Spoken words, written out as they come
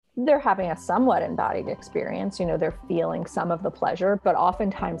they're having a somewhat embodied experience. They're feeling some of the pleasure, but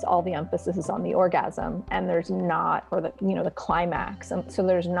oftentimes all the emphasis is on the orgasm, and there's not, or the climax. And so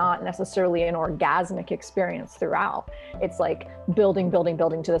there's not necessarily an orgasmic experience throughout. It's like building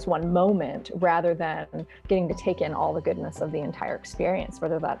to this one moment rather than getting to take in all the goodness of the entire experience,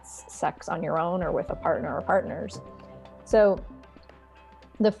 whether that's sex on your own or with a partner or partners. So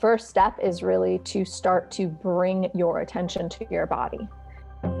the first step is really to start to bring your attention to your body.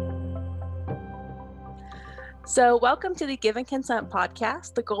 So welcome to the Given Consent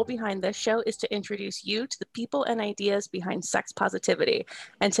podcast. The goal behind this show is to introduce you to the people and ideas behind sex positivity.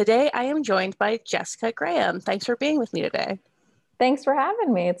 And today I am joined by Jessica Graham. Thanks for being with me today. Thanks for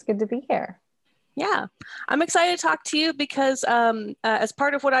having me. It's good to be here. Yeah, I'm excited to talk to you because as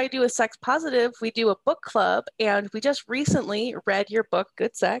part of what I do as Sex Positive, we do a book club, and we just recently read your book,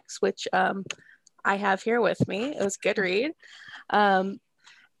 Good Sex, which I have here with me. It was a good read.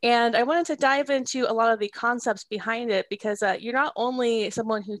 And I wanted to dive into a lot of the concepts behind it because you're not only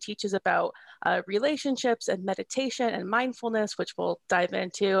someone who teaches about relationships and meditation and mindfulness, which we'll dive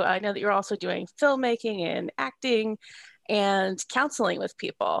into. I know that you're also doing filmmaking and acting and counseling with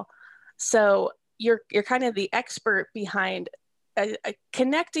people. So you're kind of the expert behind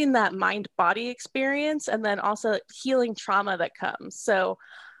connecting that mind-body experience and then also healing trauma that comes. So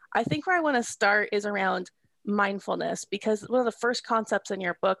I think where I want to start is around mindfulness, because one of the first concepts in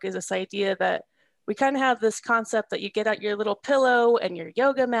your book is this idea that we kind of have this concept that you get out your little pillow and your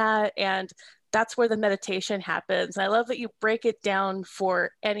yoga mat, and that's where the meditation happens. And I love that you break it down for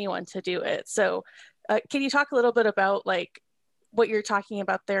anyone to do it. So can you talk a little bit about like what you're talking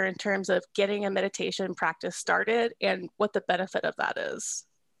about there in terms of getting a meditation practice started and what the benefit of that is?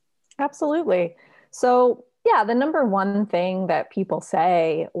 Absolutely. So yeah, the number one thing that people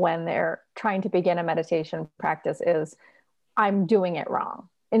say when they're trying to begin a meditation practice is, I'm doing it wrong.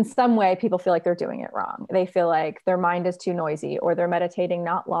 In some way, people feel like they're doing it wrong. They feel like their mind is too noisy, or they're meditating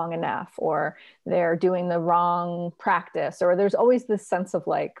not long enough, or they're doing the wrong practice, or there's always this sense of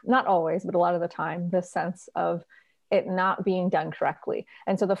like, not always, but a lot of the time, this sense of it not being done correctly.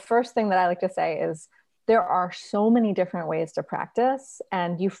 And so the first thing that I like to say is, there are so many different ways to practice,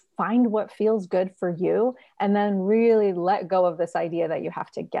 and you find what feels good for you, and then really let go of this idea that you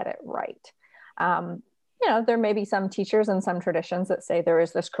have to get it right. There may be some teachers and some traditions that say there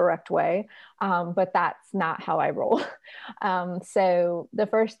is this correct way, but that's not how I roll. So the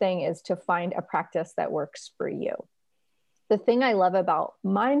first thing is to find a practice that works for you. The thing I love about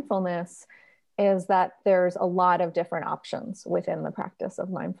mindfulness is that there's a lot of different options within the practice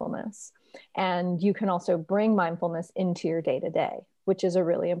of mindfulness. And you can also bring mindfulness into your day-to-day, which is a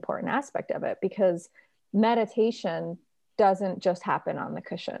really important aspect of it, because meditation doesn't just happen on the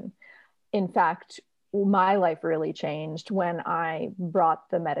cushion. In fact, my life really changed when I brought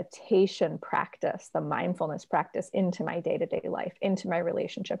the meditation practice, the mindfulness practice, into my day-to-day life, into my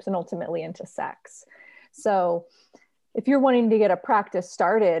relationships, and ultimately into sex. So if you're wanting to get a practice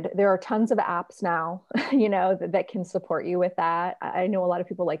started, there are tons of apps now, that can support you with that. I know a lot of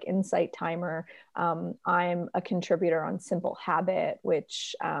people like Insight Timer. I'm a contributor on Simple Habit,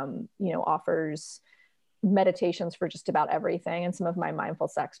 which, offers meditations for just about everything. And some of my mindful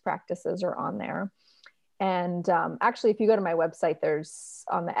sex practices are on there. And actually, if you go to my website, there's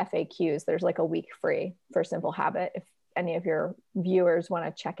on the FAQs, there's like a week free for Simple Habit, if any of your viewers want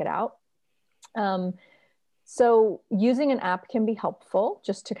to check it out. So using an app can be helpful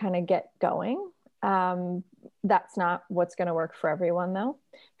just to kind of get going. That's not what's going to work for everyone, though.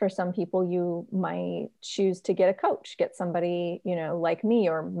 For some people, you might choose to get a coach, get somebody, like me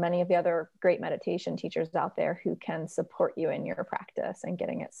or many of the other great meditation teachers out there who can support you in your practice and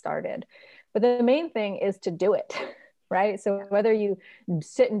getting it started. But the main thing is to do it, right? So whether you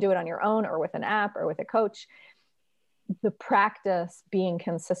sit and do it on your own or with an app or with a coach, the practice being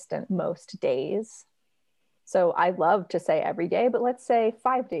consistent most days. So I love to say every day, but let's say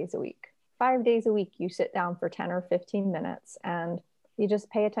 5 days a week. 5 days a week, you sit down for 10 or 15 minutes and you just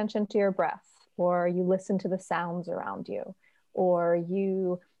pay attention to your breath, or you listen to the sounds around you, or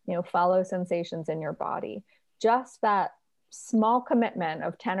you follow sensations in your body. Just that small commitment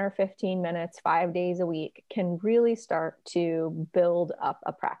of 10 or 15 minutes, 5 days a week can really start to build up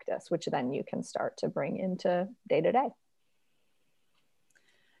a practice, which then you can start to bring into day to day.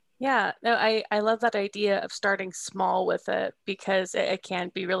 Yeah, no, I love that idea of starting small with it, because it can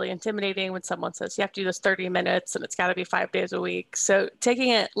be really intimidating when someone says you have to do this 30 minutes and it's got to be 5 days a week. So taking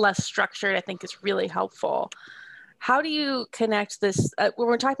it less structured, I think, is really helpful. How do you connect this, when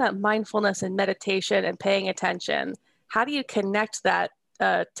we're talking about mindfulness and meditation and paying attention, how do you connect that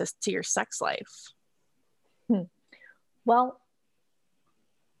to your sex life? Well,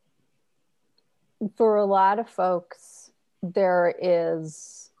 For a lot of folks, there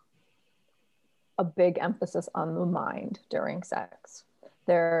is a big emphasis on the mind during sex.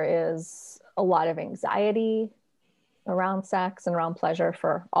 There is a lot of anxiety around sex and around pleasure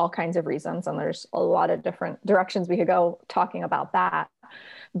for all kinds of reasons. And there's a lot of different directions we could go talking about that.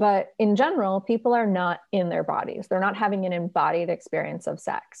 But in general, people are not in their bodies. They're not having an embodied experience of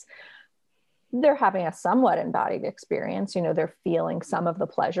sex. They're having a somewhat embodied experience. They're feeling some of the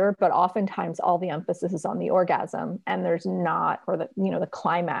pleasure, but oftentimes all the emphasis is on the orgasm, and there's not, or the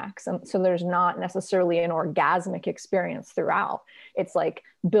climax. And so there's not necessarily an orgasmic experience throughout. It's like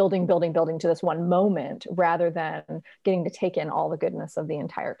building to this one moment rather than getting to take in all the goodness of the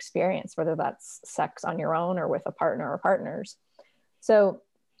entire experience, whether that's sex on your own or with a partner or partners. So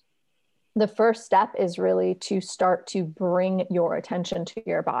the first step is really to start to bring your attention to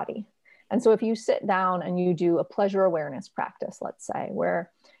your body. And so if you sit down and you do a pleasure awareness practice, let's say,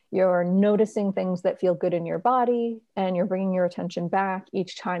 where you're noticing things that feel good in your body and you're bringing your attention back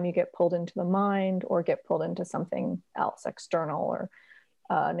each time you get pulled into the mind or get pulled into something else external, or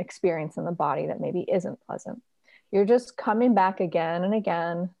an experience in the body that maybe isn't pleasant. You're just coming back again and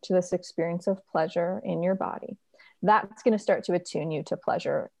again to this experience of pleasure in your body. That's going to start to attune you to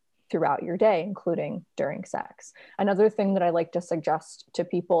pleasure throughout your day, including during sex. Another thing that I like to suggest to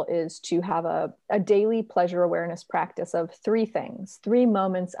people is to have a daily pleasure awareness practice of 3 things, 3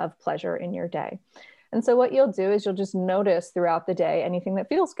 moments of pleasure in your day. And so what you'll do is you'll just notice throughout the day anything that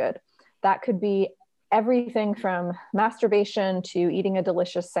feels good. That could be everything from masturbation to eating a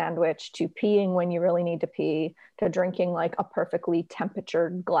delicious sandwich to peeing when you really need to pee, to drinking like a perfectly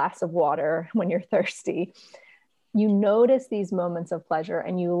temperatured glass of water when you're thirsty. You notice these moments of pleasure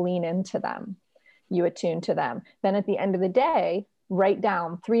and you lean into them. You attune to them. Then at the end of the day, write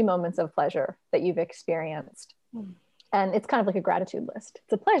down 3 moments of pleasure that you've experienced. And it's kind of like a gratitude list.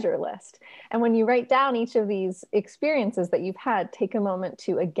 It's a pleasure list. And when you write down each of these experiences that you've had, take a moment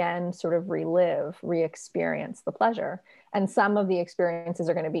to again sort of relive, re-experience the pleasure. And some of the experiences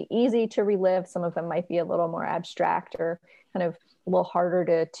are going to be easy to relive. Some of them might be a little more abstract or kind of a little harder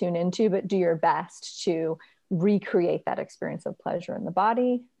to tune into, but do your best to recreate that experience of pleasure in the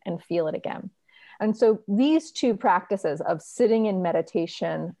body and feel it again. And so these 2 practices of sitting in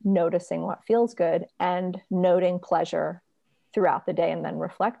meditation, noticing what feels good, and noting pleasure throughout the day and then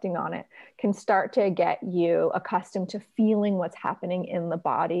reflecting on it can start to get you accustomed to feeling what's happening in the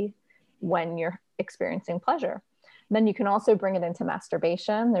body when you're experiencing pleasure. Then you can also bring it into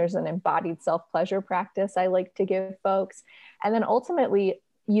masturbation. There's an embodied self-pleasure practice I like to give folks. And then ultimately,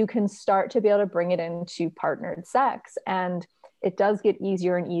 you can start to be able to bring it into partnered sex. And it does get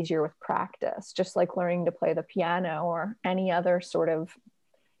easier and easier with practice, just like learning to play the piano or any other sort of,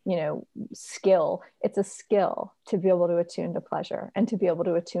 skill. It's a skill to be able to attune to pleasure and to be able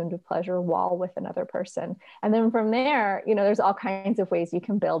to attune to pleasure while with another person. And then from there, there's all kinds of ways you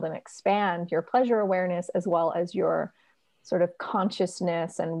can build and expand your pleasure awareness as well as your sort of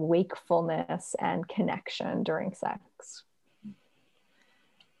consciousness and wakefulness and connection during sex.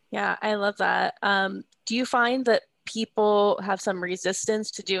 Yeah, I love that. Do you find that people have some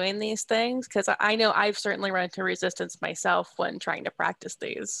resistance to doing these things? Because I know I've certainly run into resistance myself when trying to practice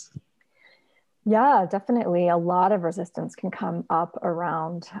these. Yeah, definitely. A lot of resistance can come up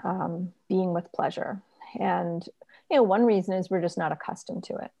around being with pleasure. And, one reason is we're just not accustomed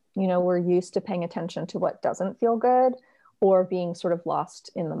to it. We're used to paying attention to what doesn't feel good or being sort of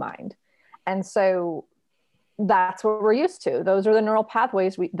lost in the mind. And so that's what we're used to. Those are the neural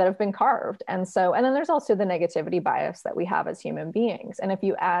pathways that have been carved. And then there's also the negativity bias that we have as human beings. And if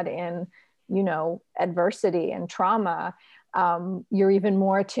you add in, adversity and trauma, you're even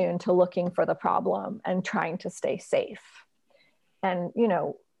more attuned to looking for the problem and trying to stay safe. And,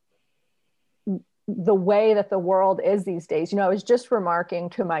 the way that the world is these days, I was just remarking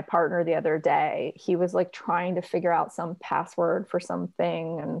to my partner the other day, he was like trying to figure out some password for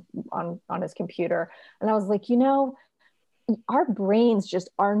something and on his computer. And I was like, our brains just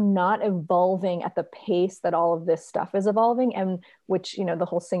are not evolving at the pace that all of this stuff is evolving, and which, the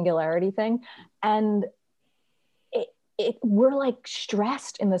whole singularity thing. And we're like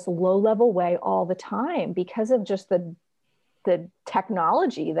stressed in this low level way all the time because of just the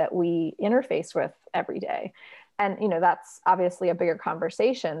technology that we interface with every day. And, that's obviously a bigger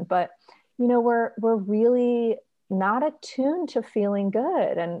conversation, but, we're really not attuned to feeling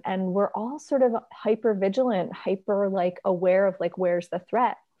good. And we're all sort of hyper vigilant, hyper like aware of like, where's the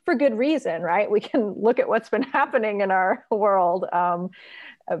threat, for good reason, right? We can look at what's been happening in our world,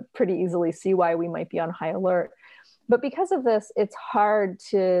 pretty easily see why we might be on high alert. But because of this, it's hard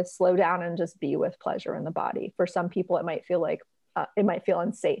to slow down and just be with pleasure in the body. For some people, it might feel like, it might feel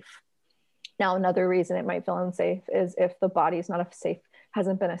unsafe. Now, another reason it might feel unsafe is if the body is not a safe,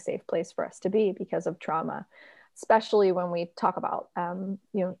 hasn't been a safe place for us to be because of trauma, especially when we talk about,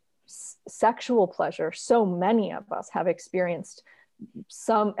 sexual pleasure. So many of us have experienced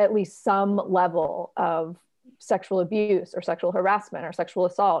at least some level of sexual abuse or sexual harassment or sexual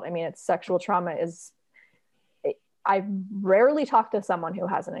assault. I mean, it's sexual trauma I've rarely talked to someone who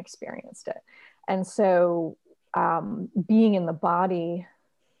hasn't experienced it. And so being in the body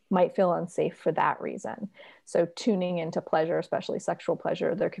might feel unsafe for that reason. So tuning into pleasure, especially sexual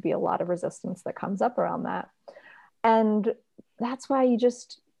pleasure, there could be a lot of resistance that comes up around that. And that's why you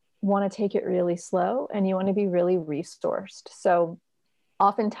just want to take it really slow and you want to be really resourced. So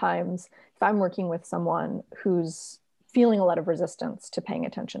oftentimes, if I'm working with someone who's feeling a lot of resistance to paying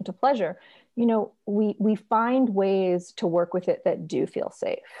attention to pleasure, we find ways to work with it that do feel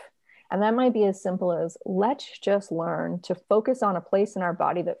safe. And that might be as simple as, let's just learn to focus on a place in our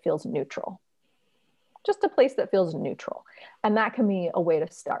body that feels neutral. Just a place that feels neutral. And that can be a way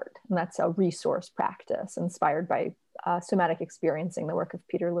to start. And that's a resource practice inspired by somatic experiencing, the work of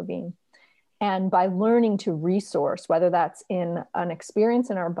Peter Levine. And by learning to resource, whether that's in an experience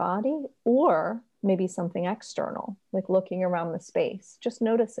in our body or maybe something external, like looking around the space, just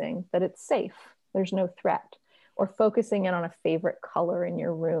noticing that it's safe, there's no threat, or focusing in on a favorite color in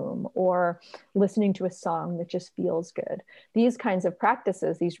your room, or listening to a song that just feels good. These kinds of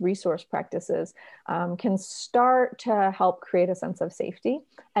practices, these resource practices, can start to help create a sense of safety.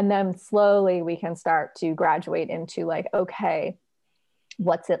 And then slowly we can start to graduate into like, okay,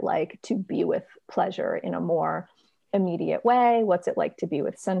 what's it like to be with pleasure in a more immediate way? What's it like to be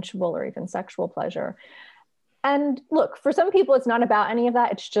with sensual or even sexual pleasure? And look, for some people, it's not about any of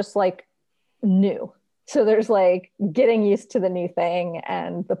that. It's just like new. So there's like getting used to the new thing,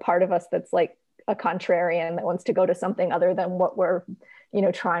 and the part of us that's like a contrarian that wants to go to something other than what we're,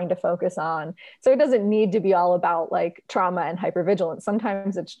 trying to focus on. So it doesn't need to be all about like trauma and hypervigilance.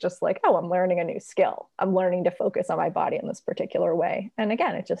 Sometimes it's just like, oh, I'm learning a new skill. I'm learning to focus on my body in this particular way. And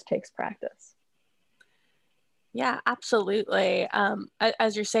again, it just takes practice. Yeah, absolutely.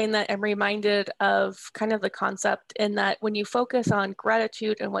 As you're saying that, I'm reminded of kind of the concept in that when you focus on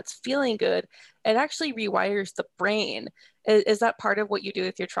gratitude and what's feeling good, it actually rewires the brain. Is that part of what you do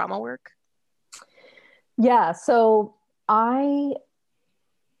with your trauma work? Yeah, so I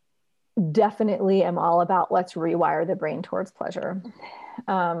definitely am all about let's rewire the brain towards pleasure.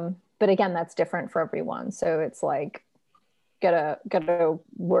 But again, that's different for everyone. So it's like, gotta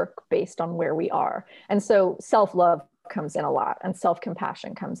work based on where we are. And so self-love comes in a lot, and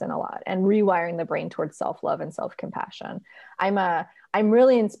self-compassion comes in a lot, and rewiring the brain towards self-love and self-compassion. I'm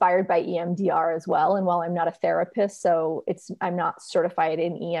really inspired by EMDR as well. And while I'm not a therapist, so I'm not certified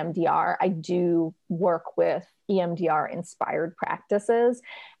in EMDR, I do work with EMDR inspired practices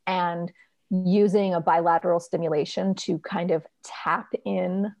and using a bilateral stimulation to kind of tap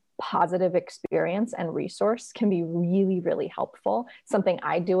in positive experience and resource can be really, really helpful. Something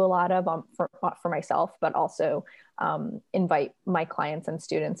I do a lot of for myself, but also invite my clients and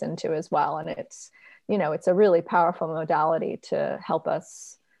students into as well. And it's a really powerful modality to help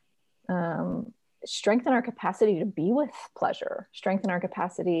us strengthen our capacity to be with pleasure, strengthen our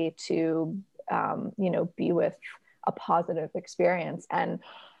capacity to, be with a positive experience. And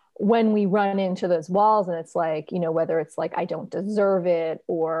when we run into those walls and it's like, whether it's like, I don't deserve it,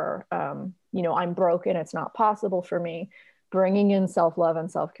 or, I'm broken, it's not possible for me, bringing in self-love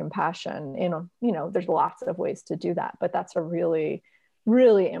and self-compassion, there's lots of ways to do that, but that's a really,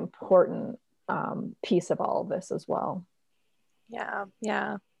 really important piece of all of this as well. Yeah.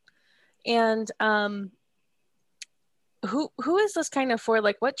 Yeah. And who is this kind of for?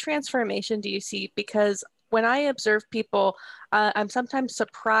 Like, what transformation do you see? Because when I observe people, I'm sometimes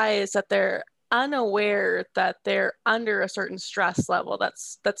surprised that they're unaware that they're under a certain stress level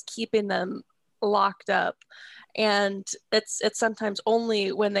that's keeping them locked up. And it's sometimes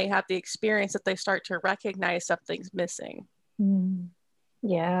only when they have the experience that they start to recognize something's missing.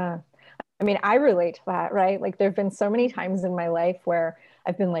 Yeah. I mean, I relate to that, right? Like there've been so many times in my life where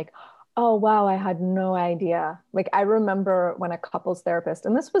I've been like, oh, wow, I had no idea. Like I remember when a couples therapist,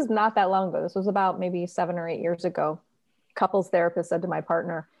 and this was not that long ago, this was about maybe 7 or 8 years ago, couples therapist said to my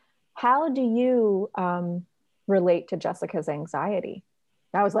partner, how do you relate to Jessica's anxiety?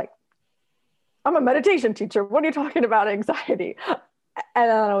 And I was like, I'm a meditation teacher. What are you talking about, anxiety? And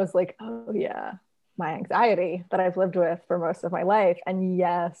then I was like, oh yeah, my anxiety that I've lived with for most of my life. And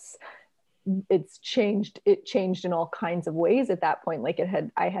yes, it changed in all kinds of ways at that point. Like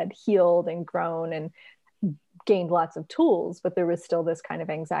I had healed and grown and gained lots of tools, but there was still this kind of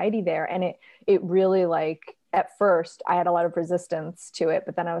anxiety there. And it really like at first I had a lot of resistance to it,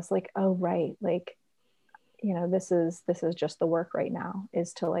 but then I was like, oh, right. Like, you know, this is just the work right now,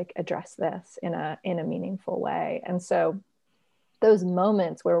 is to like address this in a meaningful way. And so those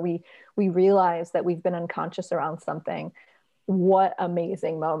moments where we realize that we've been unconscious around something, what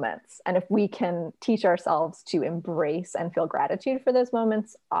amazing moments. And if we can teach ourselves to embrace and feel gratitude for those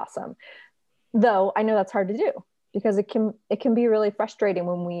moments, awesome. Though I know that's hard to do, because it can be really frustrating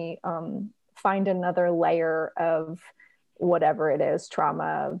when we find another layer of whatever it is,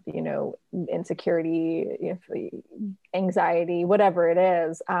 trauma, you know, insecurity, anxiety, whatever it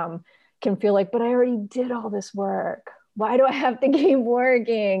is, can feel like, but I already did all this work. Why do I have to keep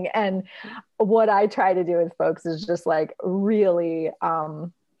working? And what I try to do with folks is just like really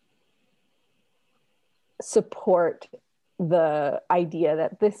support the idea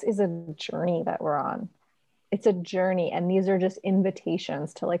that this is a journey that we're on. It's a journey, and these are just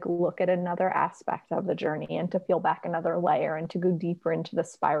invitations to like look at another aspect of the journey and to feel back another layer and to go deeper into the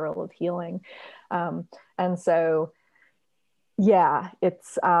spiral of healing. And so, yeah,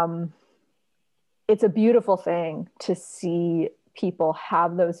 it's a beautiful thing to see people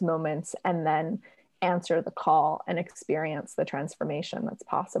have those moments and then answer the call and experience the transformation that's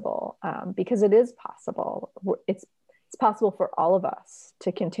possible, because it is possible. It's possible for all of us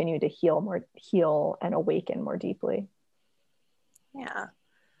to continue to heal and awaken more deeply. Yeah,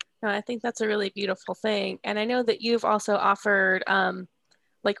 no, I think that's a really beautiful thing. And I know that you've also offered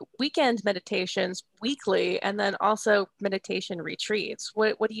like weekend meditations weekly, and then also meditation retreats.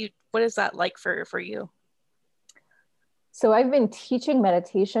 What is that like for you? So I've been teaching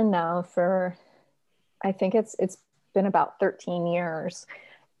meditation now for, I think it's been about 13 years.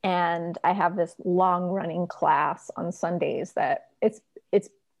 And I have this long running class on Sundays that it's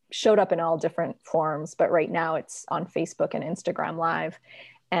showed up in all different forms, but right now it's on Facebook and Instagram Live.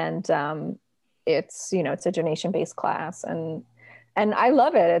 And it's, you know, it's a donation based class, and I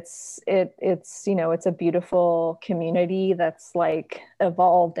love it. It's, you know, it's a beautiful community that's like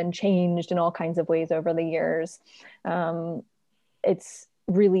evolved and changed in all kinds of ways over the years. It's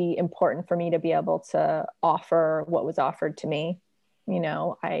really important for me to be able to offer what was offered to me. You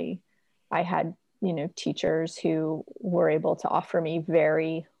know, I had, you know, teachers who were able to offer me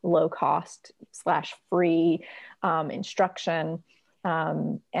very low cost / free instruction.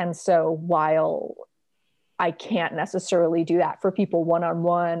 And so while I can't necessarily do that for people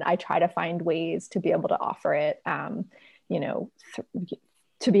one-on-one, I try to find ways to be able to offer it, you know,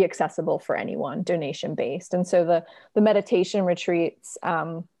 to be accessible for anyone, donation based. And so the meditation retreats,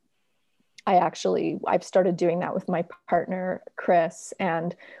 I've started doing that with my partner, Chris,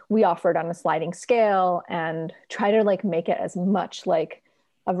 and we offer it on a sliding scale and try to like make it as much like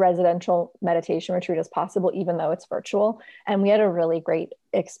a residential meditation retreat as possible, even though it's virtual. And we had a really great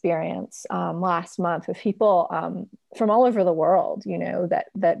experience last month with people from all over the world, you know,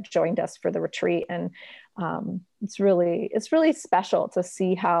 that joined us for the retreat. And it's really special to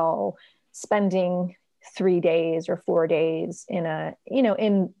see how spending 3 days or 4 days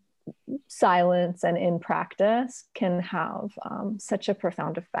in silence and in practice can have such a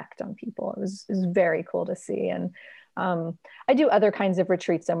profound effect on people. It was very cool to see. And I do other kinds of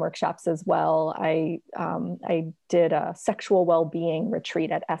retreats and workshops as well. I did a sexual well-being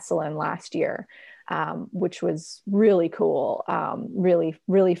retreat at Esalen last year, which was really cool. Really,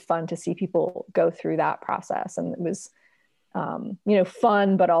 really fun to see people go through that process. And it was, you know,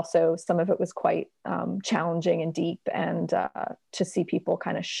 fun, but also some of it was quite challenging and deep. And to see people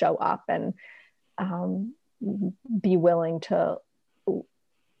kind of show up and be willing to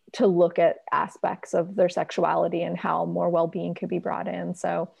look at aspects of their sexuality and how more well-being could be brought in.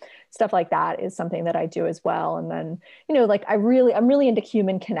 So stuff like that is something that I do as well. And then, you know, like I'm really into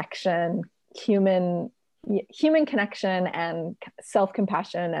human connection and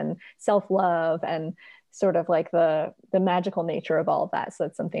self-compassion and self-love and sort of like the magical nature of all of that. So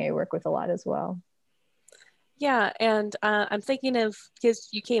that's something I work with a lot as well. Yeah, and I'm thinking of, because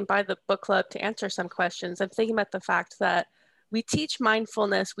you came by the book club to answer some questions, I'm thinking about the fact that we teach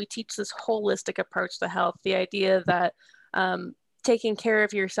mindfulness, we teach this holistic approach to health, the idea that taking care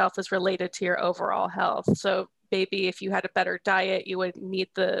of yourself is related to your overall health. So maybe if you had a better diet, you would need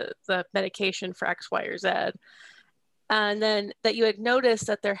the medication for X, Y, or Z. And then that you had noticed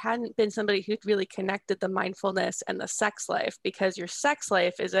that there hadn't been somebody who'd really connected the mindfulness and the sex life, because your sex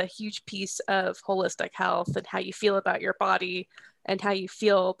life is a huge piece of holistic health and how you feel about your body and how you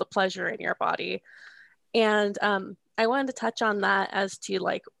feel the pleasure in your body. And I wanted to touch on that as to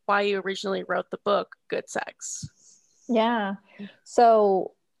like why you originally wrote the book, Good Sex. Yeah.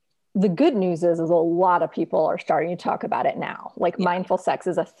 So the good news is a lot of people are starting to talk about it now. Like Yeah. mindful sex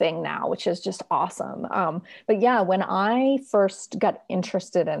is a thing now, which is just awesome. But yeah, when I first got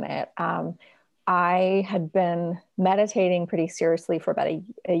interested in it, I had been meditating pretty seriously for about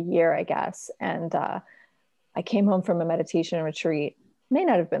a year, I guess. And I came home from a meditation retreat. May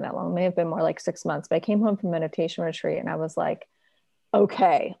not have been that long, may have been more like 6 months, but I came home from a meditation retreat and I was like,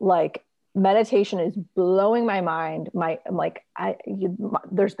 okay, like meditation is blowing my mind.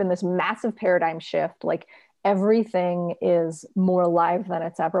 There's been this massive paradigm shift. Like everything is more alive than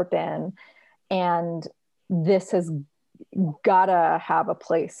it's ever been. And this has gotta have a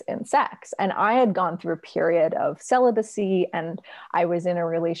place in sex. And I had gone through a period of celibacy, and I was in a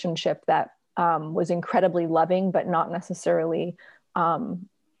relationship that was incredibly loving, but not necessarily um,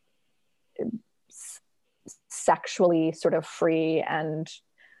 sexually sort of free and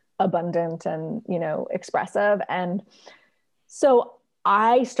abundant and, you know, expressive. And so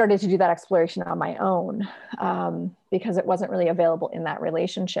I started to do that exploration on my own because it wasn't really available in that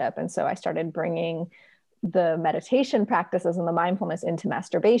relationship. And so I started bringing the meditation practices and the mindfulness into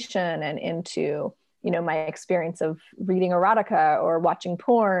masturbation and into, you know, my experience of reading erotica or watching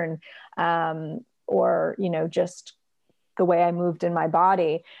porn, or, you know, just the way I moved in my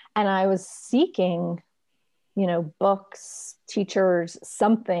body. And I was seeking, you know, books, teachers,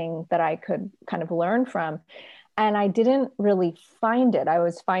 something that I could kind of learn from. And I didn't really find it. I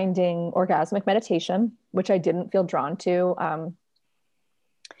was finding orgasmic meditation, which I didn't feel drawn to.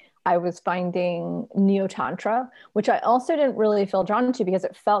 I was finding Neo Tantra, which I also didn't really feel drawn to because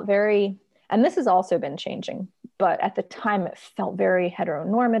it felt very, and this has also been changing, but at the time it felt very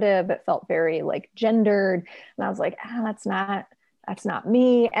heteronormative. It felt very like gendered. And I was like, that's not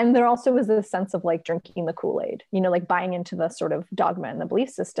me. And there also was this sense of like drinking the Kool-Aid, you know, like buying into the sort of dogma and the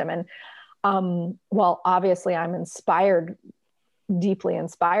belief system. And while obviously I'm deeply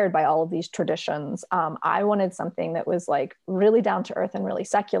inspired by all of these traditions, I wanted something that was like really down to earth and really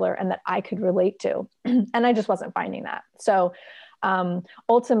secular and that I could relate to. And I just wasn't finding that. So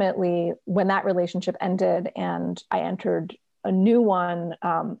ultimately, when that relationship ended and I entered a new one,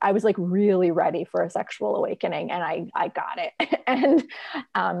 I was like really ready for a sexual awakening, and I got it.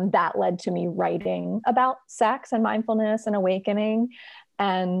 And that led to me writing about sex and mindfulness and awakening.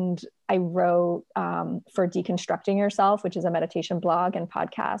 And I wrote for Deconstructing Yourself, which is a meditation blog and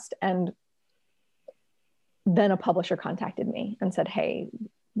podcast. And then a publisher contacted me and said, hey,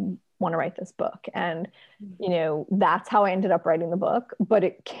 want to write this book. And, you know, that's how I ended up writing the book. But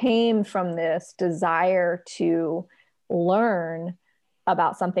it came from this desire to learn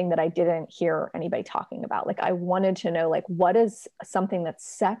about something that I didn't hear anybody talking about. Like I wanted to know, like, what is something that's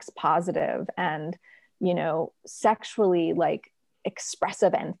sex positive and, you know, sexually like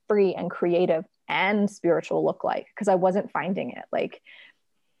expressive and free and creative and spiritual look like? Because I wasn't finding it. Like,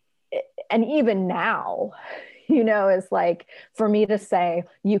 and even now, you know, is like for me to say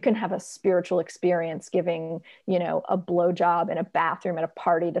you can have a spiritual experience giving, you know, a blowjob in a bathroom at a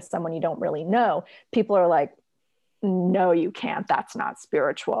party to someone you don't really know. People are like, no, you can't. That's not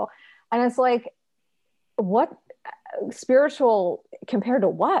spiritual. And it's like, what spiritual compared to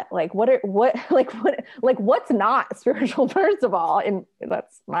what? Like what's not spiritual, first of all? And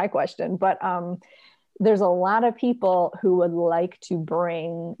that's my question. But there's a lot of people who would like to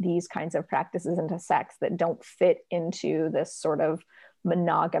bring these kinds of practices into sex that don't fit into this sort of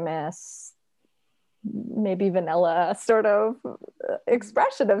monogamous, maybe vanilla sort of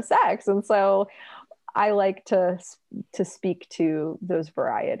expression of sex. And so I like to speak to those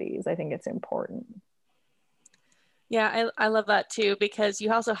varieties. I think it's important. Yeah, I love that too, because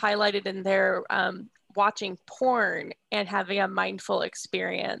you also highlighted in there watching porn and having a mindful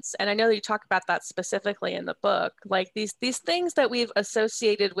experience. And I know that you talk about that specifically in the book, like these things that we've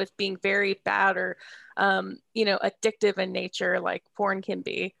associated with being very bad or, you know, addictive in nature, like porn can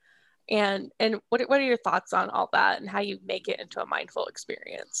be. And what are your thoughts on all that and how you make it into a mindful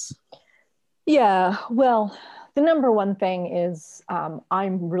experience? Yeah, well, the number one thing is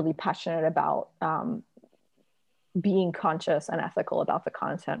I'm really passionate about being conscious and ethical about the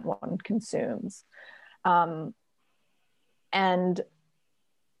content one consumes. And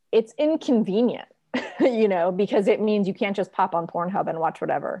it's inconvenient, you know, because it means you can't just pop on Pornhub and watch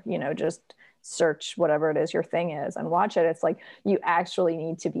whatever, you know, just search whatever it is your thing is and watch it. It's like you actually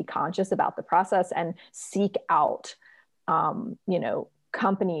need to be conscious about the process and seek out, you know,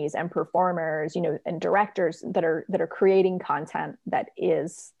 companies and performers, you know, and directors that are creating content that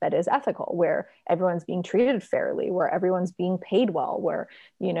is ethical, where everyone's being treated fairly, where everyone's being paid well, where,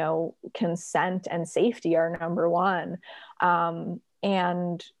 you know, consent and safety are number one.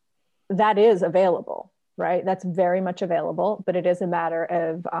 And that is available. right? That's very much available, but it is a matter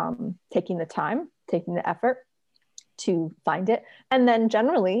of taking the time, taking the effort to find it, and then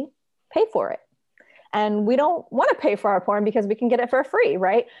generally pay for it. And we don't want to pay for our porn because we can get it for free,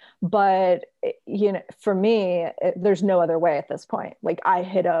 right? But you know, for me, there's no other way at this point. Like I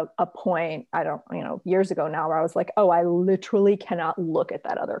hit a point, I don't, you know, years ago now, where I was like, oh, I literally cannot look at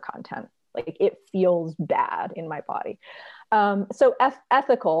that other content. Like it feels bad in my body. So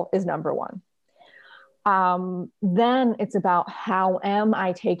ethical is number one. Then it's about, how am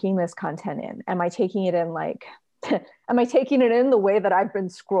I taking this content in? Am I taking it in like, am I taking it in the way that I've been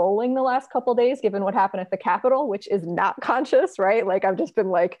scrolling the last couple of days, given what happened at the Capitol, which is not conscious, right? Like I've just been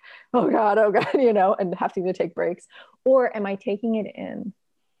like, oh God, you know, and having to take breaks. Or am I taking it in,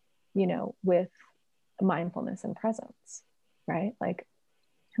 you know, with mindfulness and presence, right? Like,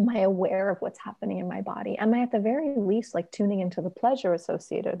 am I aware of what's happening in my body? Am I at the very least like tuning into the pleasure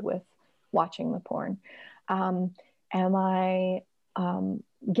associated with watching the porn? Am I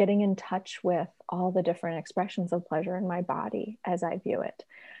getting in touch with all the different expressions of pleasure in my body as I view it?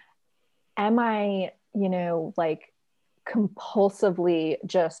 Am I, you know, like compulsively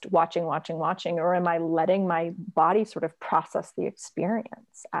just watching, or am I letting my body sort of process the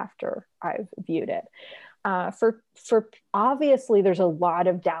experience after I've viewed it? For obviously, there's a lot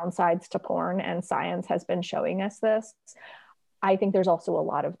of downsides to porn, and science has been showing us this. I think there's also a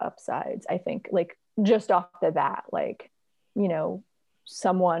lot of upsides. I think, like, just off the bat, like, you know,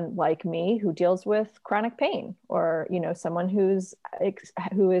 someone like me who deals with chronic pain, or, you know, someone who is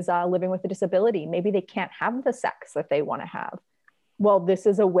living with a disability, maybe they can't have the sex that they want to have. Well, this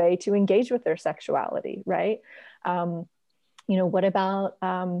is a way to engage with their sexuality, right? You know, what about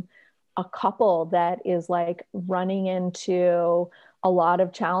a couple that is like running into a lot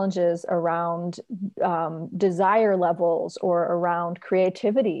of challenges around desire levels or around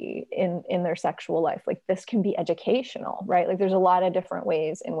creativity in their sexual life? Like, this can be educational, right? Like there's a lot of different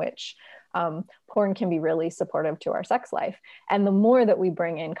ways in which porn can be really supportive to our sex life. And the more that we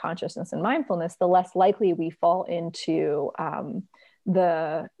bring in consciousness and mindfulness, the less likely we fall into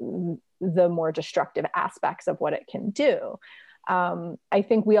the more destructive aspects of what it can do. I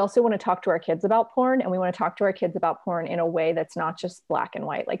think we also want to talk to our kids about porn, and we want to talk to our kids about porn in a way that's not just black and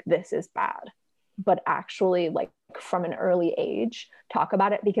white, like this is bad, but actually, like, from an early age, talk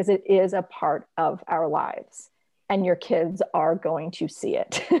about it, because it is a part of our lives and your kids are going to see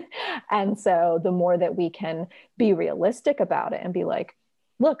it. And so the more that we can be realistic about it and be like,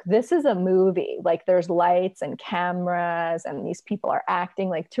 look, this is a movie, like there's lights and cameras and these people are acting,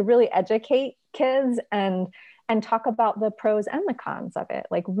 like, to really educate kids and talk about the pros and the cons of it.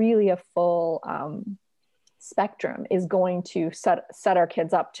 Like, really a full spectrum is going to set our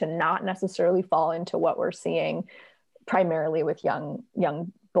kids up to not necessarily fall into what we're seeing primarily with young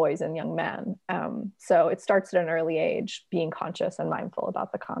boys and young men. So it starts at an early age, being conscious and mindful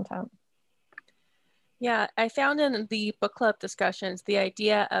about the content. Yeah, I found in the book club discussions, the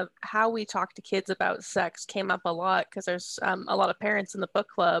idea of how we talk to kids about sex came up a lot, because there's a lot of parents in the book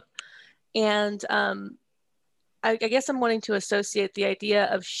club. And I guess I'm wanting to associate the idea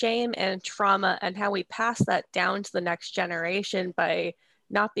of shame and trauma and how we pass that down to the next generation by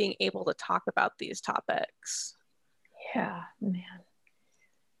not being able to talk about these topics. Yeah, man.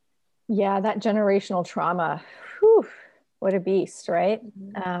 Yeah, that generational trauma, whew, what a beast, right?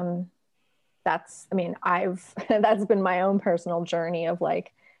 Mm-hmm. That's been my own personal journey of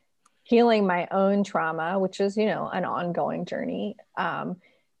like healing my own trauma, which is, you know, an ongoing journey.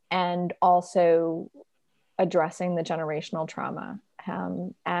 And also addressing the generational trauma.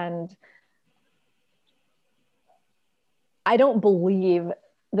 And I don't believe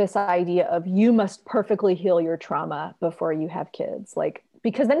this idea of you must perfectly heal your trauma before you have kids, like,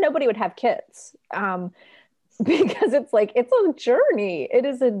 because then nobody would have kids. Because it's like, it's a journey. It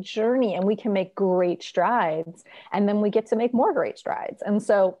is a journey, and we can make great strides, and then we get to make more great strides. And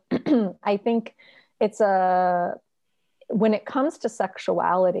so I think when it comes to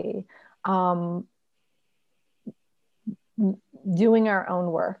sexuality, doing our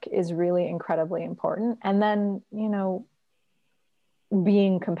own work is really incredibly important. And then, you know,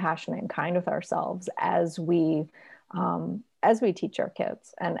 being compassionate and kind with ourselves as we teach our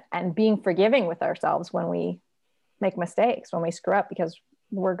kids, and being forgiving with ourselves when we make mistakes, when we screw up, because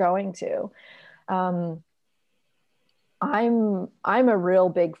we're going to. I'm a real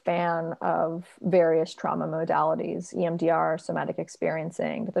big fan of various trauma modalities, EMDR, somatic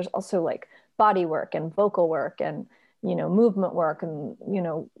experiencing, but there's also like body work and vocal work and, you know, movement work and, you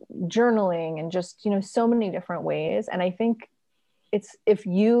know, journaling and just, you know, so many different ways. And I think if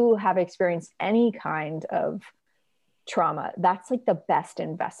you have experienced any kind of trauma, that's like the best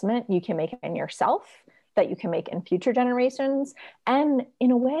investment you can make in yourself, that you can make in future generations, and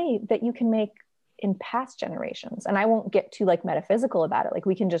in a way that you can make in past generations. And I won't get too like metaphysical about it. Like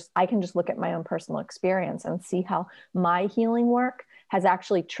I can just look at my own personal experience and see how my healing work has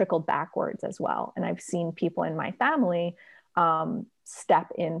actually trickled backwards as well. And I've seen people in my family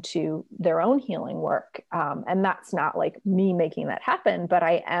step into their own healing work. And that's not like me making that happen, but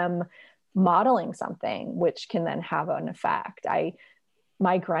I am modeling something which can then have an effect.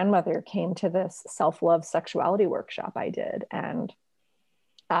 My grandmother came to this self-love sexuality workshop I did. And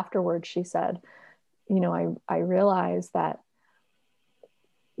afterwards she said, I realized that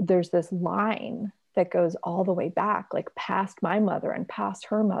there's this line that goes all the way back, like past my mother and past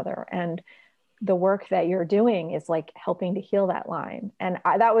her mother. And the work that you're doing is like helping to heal that line. And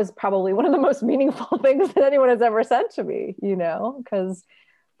that was probably one of the most meaningful things that anyone has ever said to me, because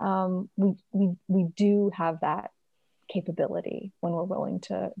we do have that capability when we're willing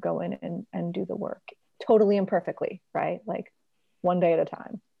to go in and do the work totally imperfectly, right? Like one day at a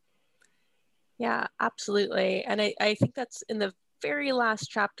time. Yeah, absolutely. And I think that's in the very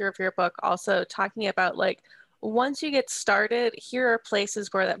last chapter of your book, also talking about like, once you get started, here are places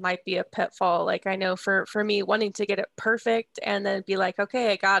where that might be a pitfall. Like I know for me, wanting to get it perfect and then be like,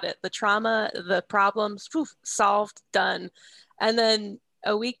 okay, I got it. The trauma, the problems, poof, solved, done. And then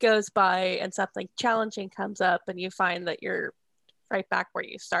a week goes by and something challenging comes up and you find that you're right back where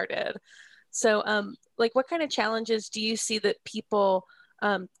you started. So like what kind of challenges do you see that people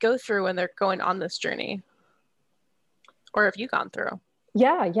go through when they're going on this journey? Or have you gone through?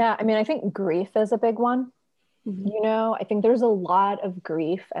 Yeah. I mean, I think grief is a big one. Mm-hmm. I think there's a lot of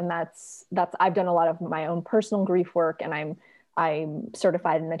grief, and that's I've done a lot of my own personal grief work, and I'm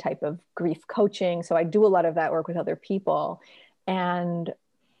certified in a type of grief coaching. So I do a lot of that work with other people. And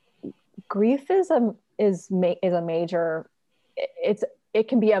grief is a major, it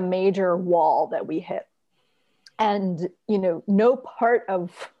can be a major wall that we hit. And, no part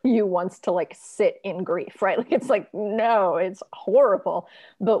of you wants to like sit in grief, right? Like, it's like, no, it's horrible.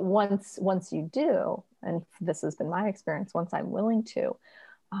 But once you do, and this has been my experience, once I'm willing to,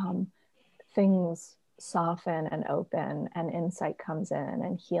 things soften and open, and insight comes in,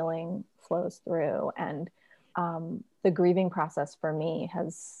 and healing flows through. And the grieving process for me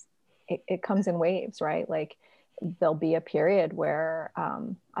it comes in waves, right? Like there'll be a period where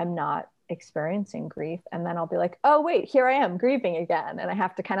I'm not experiencing grief, and then I'll be like, oh wait, here I am grieving again, and I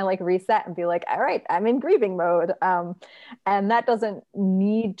have to kind of like reset and be like, all right, I'm in grieving mode. And that doesn't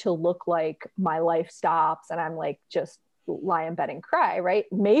need to look like my life stops and I'm like just lie in bed and cry, right?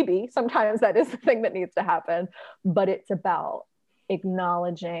 Maybe sometimes that is the thing that needs to happen, but it's about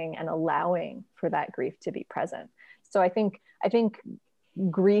acknowledging and allowing for that grief to be present. So I think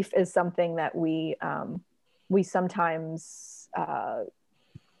grief is something that we sometimes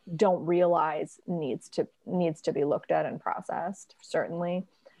don't realize needs to be looked at and processed, certainly.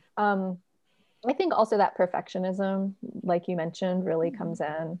 I think also that perfectionism, like you mentioned, really comes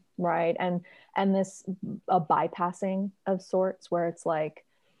in, right? And this a bypassing of sorts, where it's like,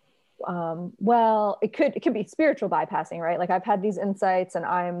 well, it could be spiritual bypassing, right? Like I've had these insights and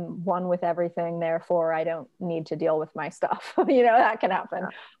I'm one with everything, therefore I don't need to deal with my stuff. That can happen.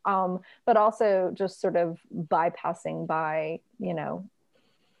 But also just sort of bypassing by,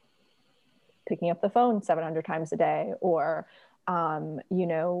 picking up the phone 700 times a day, or,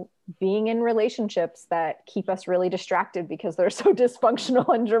 being in relationships that keep us really distracted because they're so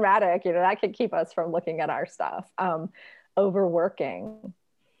dysfunctional and dramatic, that can keep us from looking at our stuff. Overworking,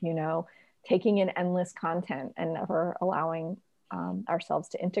 taking in endless content and never allowing ourselves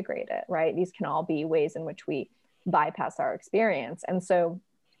to integrate it, right? These can all be ways in which we bypass our experience. And so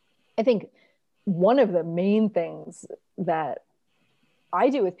I think one of the main things that I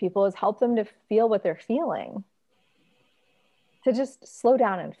do with people is help them to feel what they're feeling, to just slow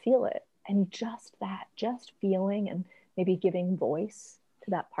down and feel it. And just feeling and maybe giving voice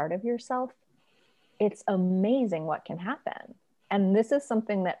to that part of yourself, it's amazing what can happen. And this is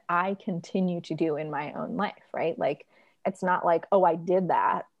something that I continue to do in my own life, right? Like, it's not like, oh, I did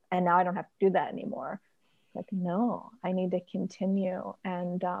that and now I don't have to do that anymore. Like, no, I need to continue.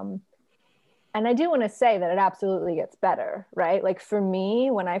 And I do want to say that it absolutely gets better, right? Like for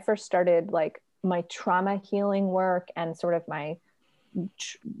me, when I first started like my trauma healing work and sort of my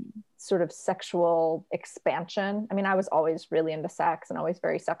sort of sexual expansion. I mean, I was always really into sex and always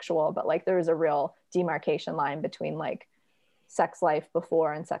very sexual, but like there was a real demarcation line between like sex life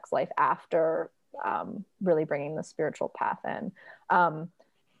before and sex life after, really bringing the spiritual path in.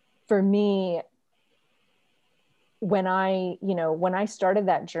 For me, when I started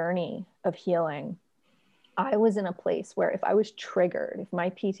that journey of healing, I was in a place where if I was triggered, if my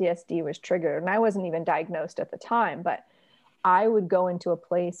PTSD was triggered, and I wasn't even diagnosed at the time, but I would go into a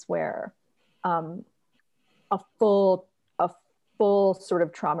place where um, a full a full sort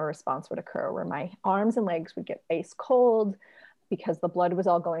of trauma response would occur, where my arms and legs would get ice cold because the blood was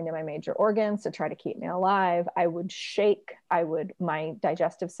all going to my major organs to try to keep me alive. I would shake. My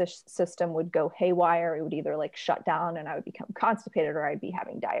digestive system would go haywire. It would either like shut down and I would become constipated, or I'd be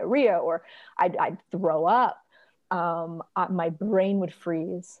having diarrhea, or I'd throw up. My brain would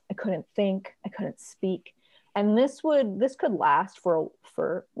freeze. I couldn't think. I couldn't speak. And this could last for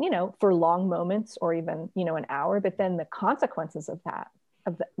long moments, or even an hour. But then the consequences of that,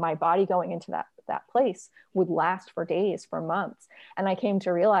 my body going into that place, would last for days, for months. And I came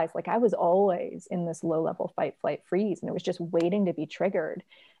to realize, like, I was always in this low level fight, flight, freeze, and it was just waiting to be triggered.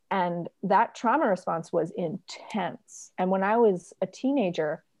 And that trauma response was intense. And when I was a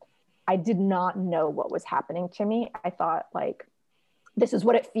teenager, I did not know what was happening to me. I thought, like, this is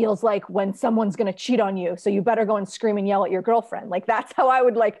what it feels like when someone's going to cheat on you, so you better go and scream and yell at your girlfriend. Like, that's how I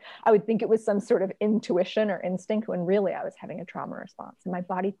would think it was some sort of intuition or instinct, when really I was having a trauma response and my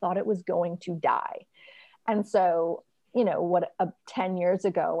body thought it was going to die. And so, 10 years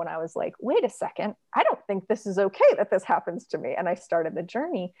ago, when I was like, wait a second, I don't think this is okay that this happens to me, and I started the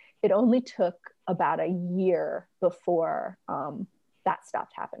journey, it only took about a year before that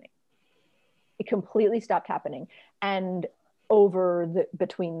stopped happening. It completely stopped happening. And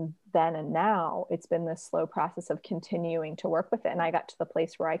between then and now, it's been this slow process of continuing to work with it. And I got to the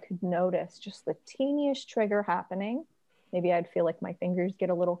place where I could notice just the teeniest trigger happening. Maybe I'd feel like my fingers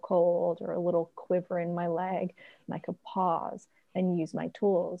get a little cold or a little quiver in my leg, and I could pause and use my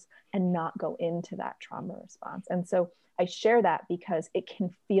tools and not go into that trauma response. And so I share that because it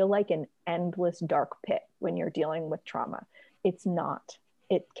can feel like an endless dark pit when you're dealing with trauma. It's not.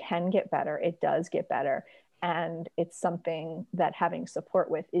 It can get better. It does get better. And it's something that having support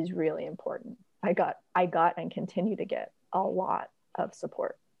with is really important. I got and continue to get a lot of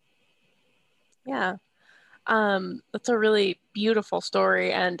support. Yeah. That's a really beautiful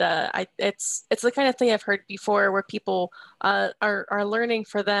story. And it's the kind of thing I've heard before, where people are learning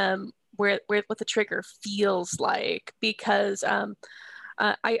for them where what the trigger feels like, because I'm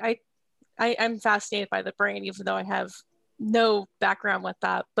fascinated by the brain, even though I have no background with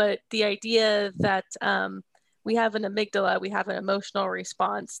that. But the idea that we have an amygdala, we have an emotional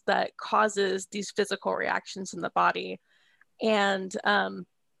response that causes these physical reactions in the body. And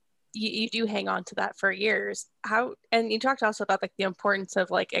you do hang on to that for years. And you talked also about like the importance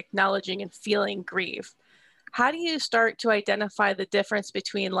of like acknowledging and feeling grief. How do you start to identify the difference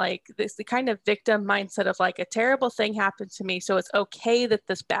between like the kind of victim mindset of like, a terrible thing happened to me, so it's okay that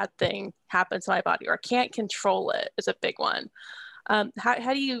this bad thing happens to my body, or I can't control it, is a big one.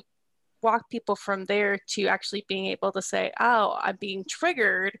 How do you walk people from there to actually being able to say, oh, I'm being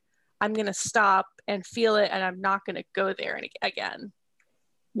triggered, I'm going to stop and feel it, and I'm not going to go there again?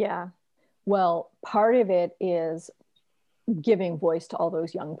 Yeah. Well, part of it is giving voice to all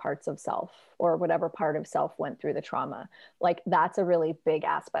those young parts of self, or whatever part of self went through the trauma. Like, that's a really big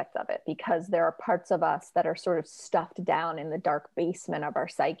aspect of it, because there are parts of us that are sort of stuffed down in the dark basement of our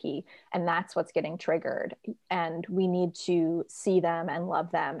psyche, and that's what's getting triggered. And we need to see them and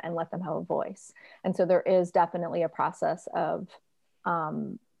love them and let them have a voice. And so there is definitely a process of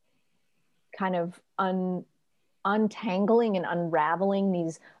kind of untangling and unraveling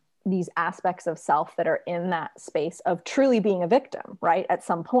these aspects of self that are in that space of truly being a victim, right? At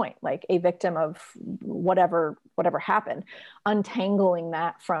some point, like a victim of whatever happened, untangling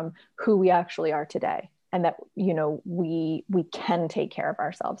that from who we actually are today. And that, we can take care of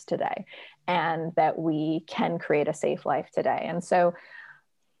ourselves today, and that we can create a safe life today. And so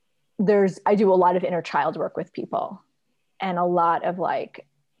I do a lot of inner child work with people, and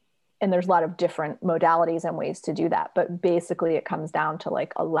there's a lot of different modalities and ways to do that. But basically it comes down to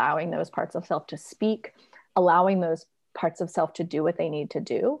like allowing those parts of self to speak, allowing those parts of self to do what they need to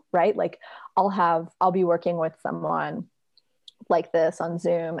do, right? Like I'll be working with someone like this on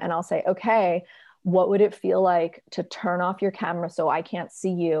Zoom, and I'll say, okay, what would it feel like to turn off your camera so I can't see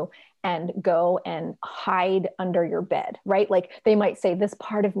you, and go and hide under your bed, right? Like, they might say, this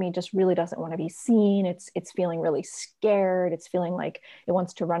part of me just really doesn't want to be seen. It's feeling really scared. It's feeling like it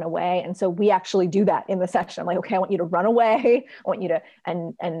wants to run away. And so we actually do that in the session. I'm like, okay, I want you to run away. I want you to,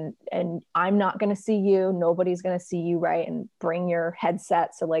 and I'm not going to see you. Nobody's going to see you, right? And bring your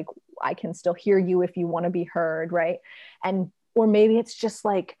headset so like I can still hear you if you want to be heard, right? Or maybe it's just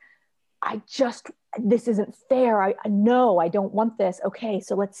like, this isn't fair. I know I don't want this. Okay,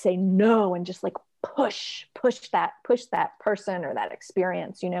 so let's say no and just like push that person or that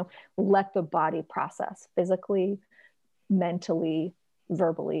experience, let the body process physically, mentally,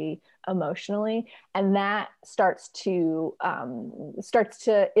 verbally, emotionally, and that starts to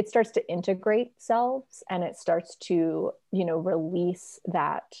integrate selves, and it starts to release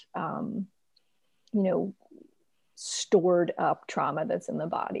that stored up trauma that's in the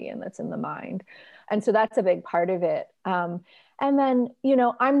body and that's in the mind. And so that's a big part of it. And then,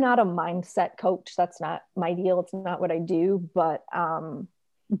 I'm not a mindset coach. That's not my deal. It's not what I do, but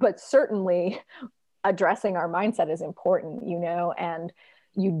certainly addressing our mindset is important, and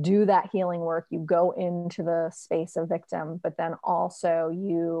you do that healing work, you go into the space of victim, but then also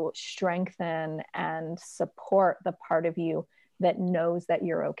you strengthen and support the part of you that knows that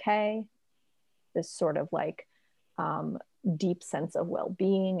you're okay. This sort of like deep sense of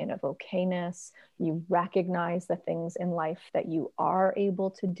well-being and of okayness. You recognize the things in life that you are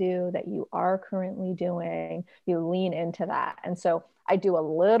able to do, that you are currently doing. You lean into that. And so I do a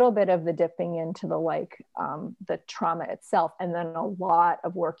little bit of the dipping into the trauma itself, and then a lot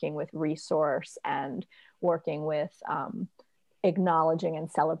of working with resource and working with acknowledging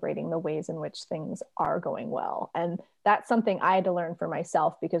and celebrating the ways in which things are going well. And that's something I had to learn for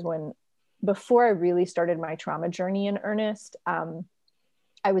myself, because before I really started my trauma journey in earnest,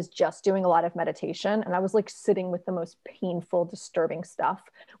 I was just doing a lot of meditation, and I was like sitting with the most painful, disturbing stuff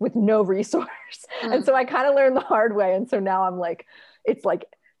with no resource. And so I kind of learned the hard way. And so now I'm like, it's like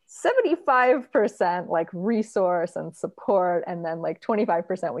 75% like resource and support. And then like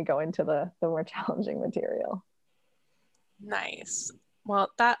 25% we go into the more challenging material. Nice.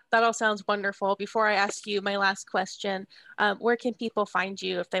 Well, that all sounds wonderful. Before I ask you my last question, where can people find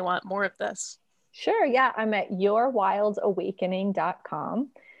you if they want more of this? Sure. Yeah. I'm at yourwildawakening.com.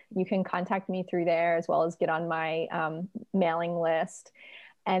 You can contact me through there, as well as get on my mailing list.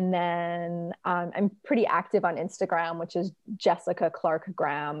 And then I'm pretty active on Instagram, which is Jessica Clark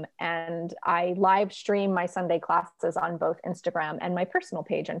Graham. And I live stream my Sunday classes on both Instagram and my personal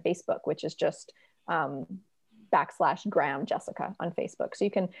page on Facebook, which is just /Graham Jessica on Facebook. So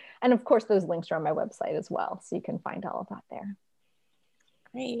you can, and of course those links are on my website as well. So you can find all of that there.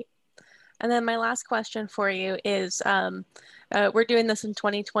 Great. And then my last question for you is, we're doing this in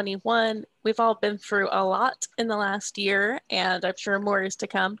 2021. We've all been through a lot in the last year, and I'm sure more is to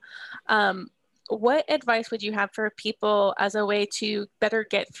come. What advice would you have for people as a way to better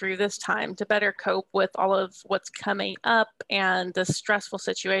get through this time, to better cope with all of what's coming up and the stressful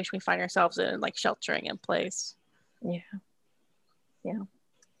situation we find ourselves in, like sheltering in place? Yeah.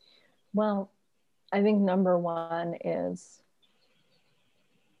 Well, I think number one is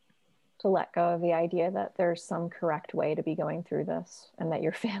to let go of the idea that there's some correct way to be going through this and that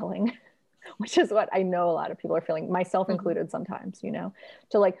you're failing, which is what I know a lot of people are feeling, myself included sometimes,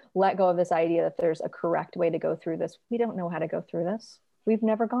 to like let go of this idea that there's a correct way to go through this. We don't know how to go through this. We've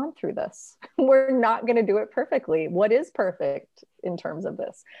never gone through this. We're not going to do it perfectly. What is perfect in terms of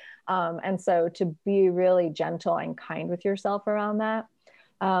this? And so to be really gentle and kind with yourself around that,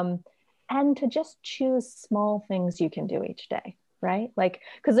 and to just choose small things you can do each day. Right? Like,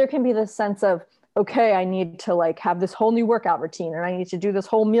 because there can be this sense of, okay, I need to like have this whole new workout routine, and I need to do this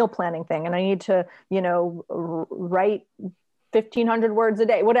whole meal planning thing, and I need to, write 1,500 words a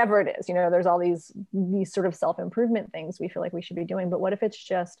day, whatever it is. There's all these sort of self-improvement things we feel like we should be doing. But what if it's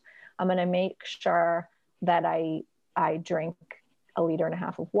just, I'm going to make sure that I drink 1.5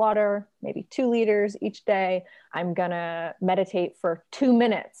 liters of water, maybe 2 liters each day. I'm going to meditate for 2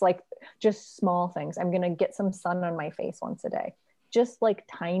 minutes, like just small things. I'm going to get some sun on my face once a day. Just like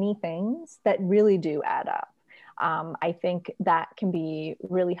tiny things that really do add up. I think that can be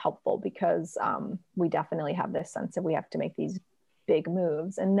really helpful, because we definitely have this sense that we have to make these big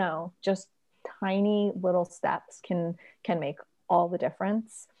moves, and no, just tiny little steps can make all the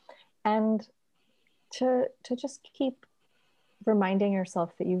difference. And to just keep reminding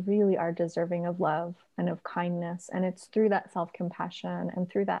yourself that you really are deserving of love and of kindness. And it's through that self-compassion and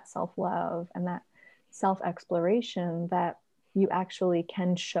through that self-love and that self-exploration that you actually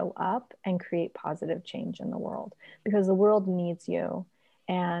can show up and create positive change in the world, because the world needs you.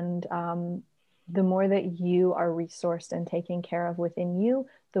 And the more that you are resourced and taken care of within you,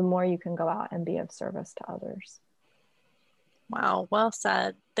 the more you can go out and be of service to others. Wow, well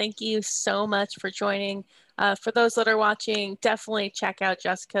said. Thank you so much for joining. For those that are watching, definitely check out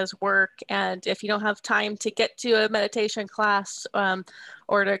Jessica's work. And if you don't have time to get to a meditation class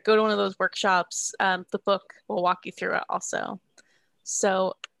or to go to one of those workshops, the book will walk you through it also.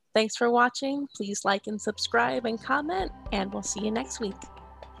 So thanks for watching. Please like and subscribe and comment, and we'll see you next week.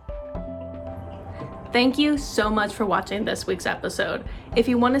 Thank you so much for watching this week's episode. If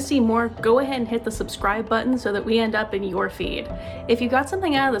you want to see more, go ahead and hit the subscribe button so that we end up in your feed. If you got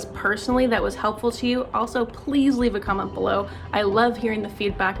something out of this personally that was helpful to you, also please leave a comment below. I love hearing the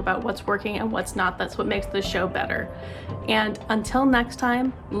feedback about what's working and what's not. That's what makes the show better. And until next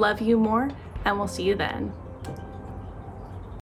time, love you more, and we'll see you then.